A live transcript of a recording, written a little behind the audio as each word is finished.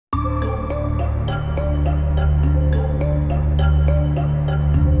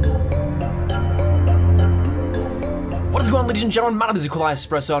What is going on, ladies and gentlemen? My name is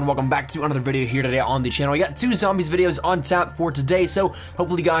Espresso, and welcome back to another video here today on the channel. We got 2 zombies videos on tap for today, so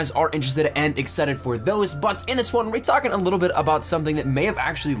hopefully you guys are interested and excited for those. But in this one, we're talking a little bit about something that may have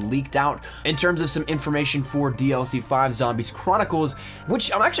actually leaked out in terms of some information for DLC 5 Zombies Chronicles,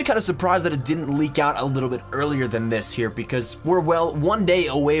 which I'm actually kind of surprised that it didn't leak out a little bit earlier than this here, because we're, well, one day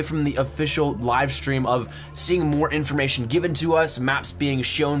away from the official live stream of seeing more information given to us, maps being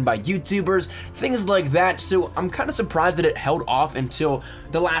shown by YouTubers, things like that. So I'm kind of surprised that it held off until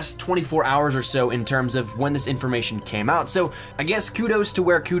the last 24 hours or so in terms of when this information came out. So I guess kudos to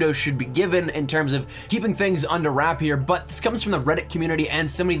where kudos should be given in terms of keeping things under wrap here, but this comes from the Reddit community and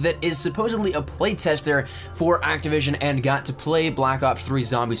somebody that is supposedly a playtester for Activision and got to play Black Ops 3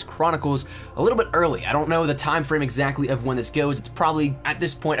 Zombies Chronicles a little bit early. I don't know the time frame exactly of when this goes. It's probably at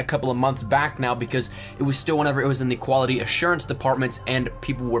this point a couple of months back now, because it was still whenever it was in the quality assurance department and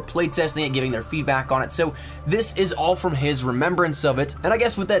people were playtesting it, giving their feedback on it. So this is all from his remembrance of it, and I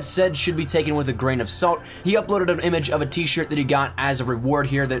guess with that said, should be taken with a grain of salt. He uploaded an image of a t-shirt that he got as a reward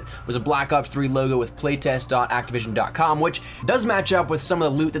here that was a Black Ops 3 logo with playtest.activision.com, which does match up with some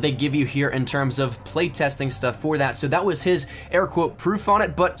of the loot that they give you here in terms of playtesting stuff for that. So that was his air quote proof on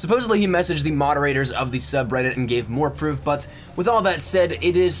it, but supposedly he messaged the moderators of the subreddit and gave more proof. But with all that said,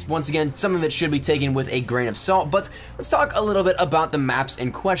 it is once again something that should be taken with a grain of salt. But let's talk a little bit about the maps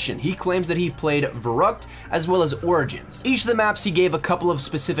in question. He claims that he played VERRUCKT as well as Origins. Each of the maps he gave a couple of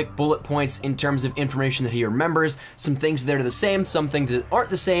specific bullet points in terms of information that he remembers, some things that are the same, some things that aren't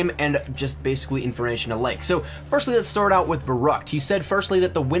the same, and just basically information alike. So firstly, let's start out with VERRUCKT. He said firstly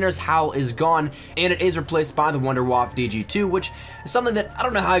that the Winner's Howl is gone and it is replaced by the Wunderwaffe DG2, which is something that I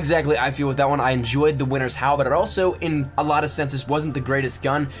don't know how exactly I feel with that one. I enjoyed the Winner's Howl, but it also in a lot of senses wasn't the greatest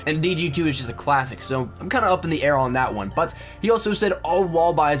gun, and DG2 is just a classic, so I'm kind of up in the air on that one. But he also said all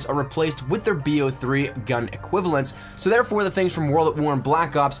wall buys are replaced with their BO3 gun equivalents, so therefore the things from World at War and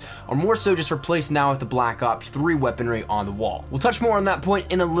Black Ops are more so just replaced now with the Black Ops 3 weaponry on the wall. We'll touch more on that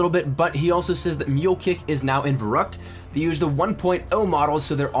point in a little bit, but he also says that Mule Kick is now in VERRUCKT. They use the 1.0 models,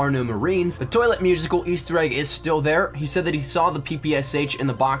 so there are no Marines. The toilet musical Easter egg is still there. He said that he saw the PPSH in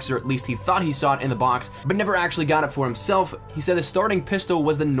the box, or at least he thought he saw it in the box, but never actually got it for himself. He said the starting pistol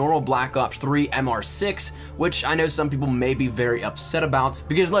was the normal Black Ops 3 MR6, which I know some people may be very upset about,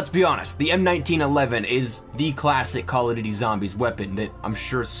 because let's be honest, the M1911 is the classic Call of Duty Zombies weapon that I'm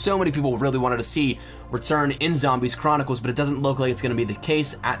sure so many people really wanted to see return in Zombies Chronicles, but it doesn't look like it's going to be the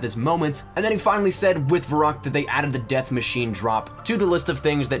case at this moment. And then he finally said with VERRUCKT that they added the Death Machine drop to the list of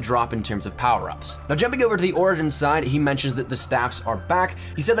things that drop in terms of power-ups. Now jumping over to the Origins side, he mentions that the staffs are back.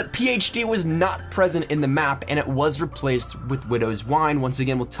 He said that PhD was not present in the map and it was replaced with Widow's Wine. Once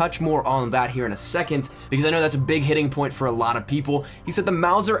again, we'll touch more on that here in a second, because I know that's a big hitting point for a lot of people. He said the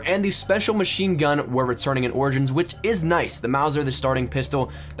Mauser and the Special Machine Gun were returning in Origins, which is nice. The Mauser, the starting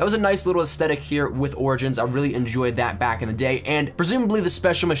pistol, that was a nice little aesthetic here with Origins. I really enjoyed that back in the day, and presumably the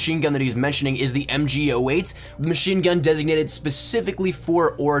Special Machine Gun that he's mentioning is the MG08, machine gun designated specifically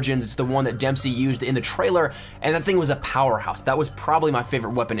for Origins. It's the one that Dempsey used in the trailer, and that thing was a powerhouse. That was probably my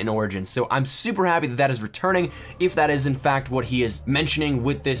favorite weapon in Origins, so I'm super happy that that is returning, if that is in fact what he is mentioning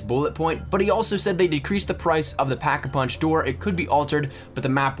with this bullet point. But he also said they decreased the price of the Pack-a-Punch door. It could be altered, but the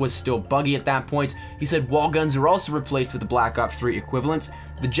map was still buggy at that point. He said wall guns are also replaced with the Black Ops 3 equivalent.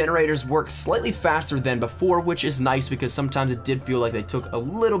 The generators work slightly faster than before, which is nice because sometimes it did feel like they took a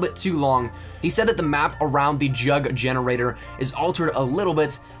little bit too long. He said that the map around the Jug generator is altered a little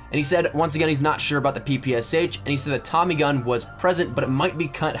bit, and he said, once again, he's not sure about the PPSH, and he said the Tommy gun was present, but it might be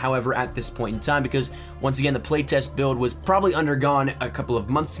cut, however, at this point in time, because, once again, the playtest build was probably undergone a couple of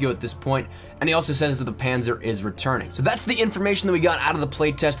months ago at this point, and he also says that the Panzer is returning. So that's the information that we got out of the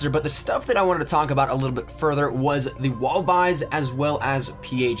playtester, but the stuff that I wanted to talk about a little bit further was the wall buys as well as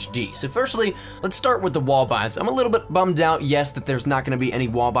PhD. So firstly, let's start with the wall buys. I'm a little bit bummed out, yes, that there's not going to be any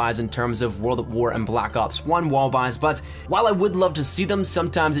wall buys in terms of World at War and Black Ops 1 wall buys, but while I would love to see them,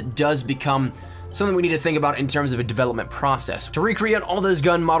 sometimes it does become something we need to think about in terms of a development process. To recreate all those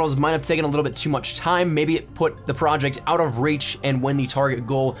gun models might have taken a little bit too much time. Maybe it put the project out of reach and when the target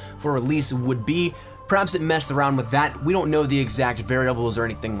goal for release would be. Perhaps it messed around with that. We don't know the exact variables or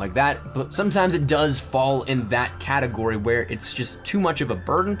anything like that, but sometimes it does fall in that category where it's just too much of a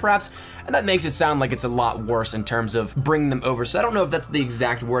burden, perhaps, and that makes it sound like it's a lot worse in terms of bringing them over. So I don't know if that's the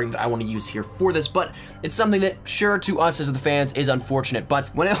exact wording that I want to use here for this, but it's something that, sure, to us as the fans is unfortunate. But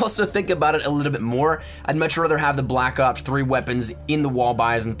when I also think about it a little bit more, I'd much rather have the Black Ops 3 weapons in the wall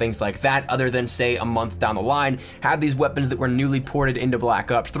buys and things like that, other than, say, a month down the line, have these weapons that were newly ported into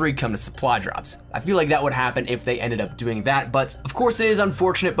Black Ops 3 come to supply drops. I feel like like that would happen if they ended up doing that. But of course it is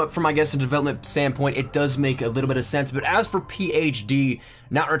unfortunate, but from I guess a development standpoint, it does make a little bit of sense. But as for PhD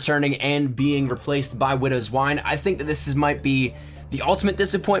not returning and being replaced by Widow's Wine, I think that this might be the ultimate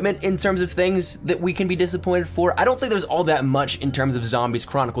disappointment in terms of things that we can be disappointed for. I don't think there's all that much in terms of Zombies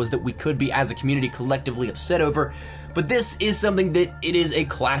Chronicles that we could be as a community collectively upset over, but this is something that it is a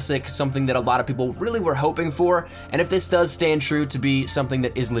classic, something that a lot of people really were hoping for, and if this does stand true to be something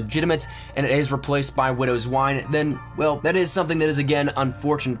that is legitimate and it is replaced by Widow's Wine, then, well, that is something that is, again,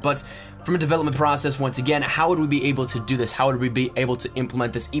 unfortunate. But from a development process, once again, how would we be able to do this? How would we be able to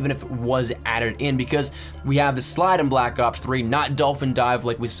implement this even if it was added in? Because we have the slide in Black Ops 3, not dolphin dive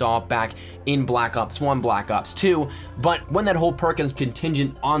like we saw back in Black Ops 1, Black Ops 2, but when that whole perk is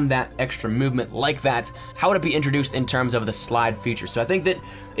contingent on that extra movement like that, how would it be introduced in terms of the slide feature? So I think that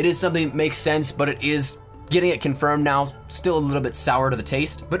it is something that makes sense, but it is getting it confirmed now, still a little bit sour to the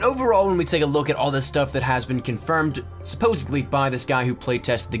taste. But overall, when we take a look at all this stuff that has been confirmed, supposedly by this guy who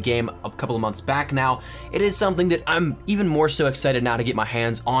playtested the game a couple of months back now, it is something that I'm even more so excited now to get my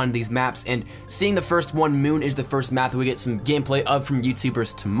hands on these maps. And seeing the first one, Moon, is the first map that we get some gameplay of from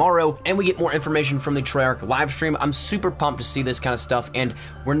YouTubers tomorrow, and we get more information from the Treyarch live stream. I'm super pumped to see this kind of stuff, and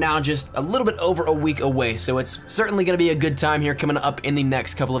we're now just a little bit over a week away, so it's certainly going to be a good time here coming up in the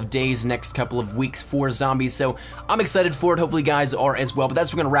next couple of days, next couple of weeks for Zombies. So I'm excited for it. Hopefully you guys are as well, but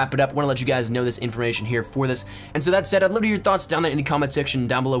that's where we're gonna wrap it up. I want to let you guys know this information here for this. And so that said, I'd love to hear your thoughts down there in the comment section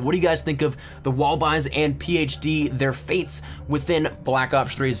down below. What do you guys think of the wall buys and PhD, their fates within Black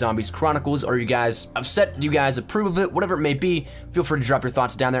Ops 3 Zombies Chronicles? Are you guys upset? Do you guys approve of it? Whatever it may be, feel free to drop your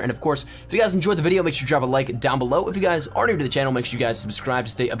thoughts down there. And of course, if you guys enjoyed the video, make sure to drop a like down below. If you guys are new to the channel, make sure you guys subscribe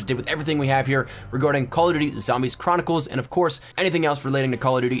to stay up to date with everything we have here regarding Call of Duty Zombies Chronicles, and of course, anything else relating to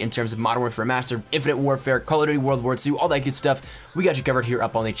Call of Duty in terms of Modern Warfare Remastered, Infinite Warfare, Call of Duty World War II, all that good stuff. We got you covered here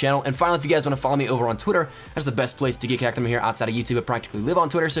up on the channel. And finally, if you guys want to follow me over on Twitter, that's the best place to get connected with me here outside of YouTube. I practically live on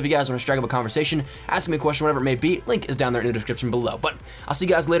Twitter, so if you guys want to strike up a conversation, ask me a question, whatever it may be, link is down there in the description below. But I'll see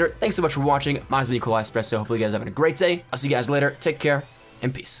you guys later. Thanks so much for watching. My name's been Espresso. Hopefully you guys are having a great day. I'll see you guys later. Take care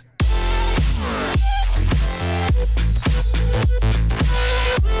and peace.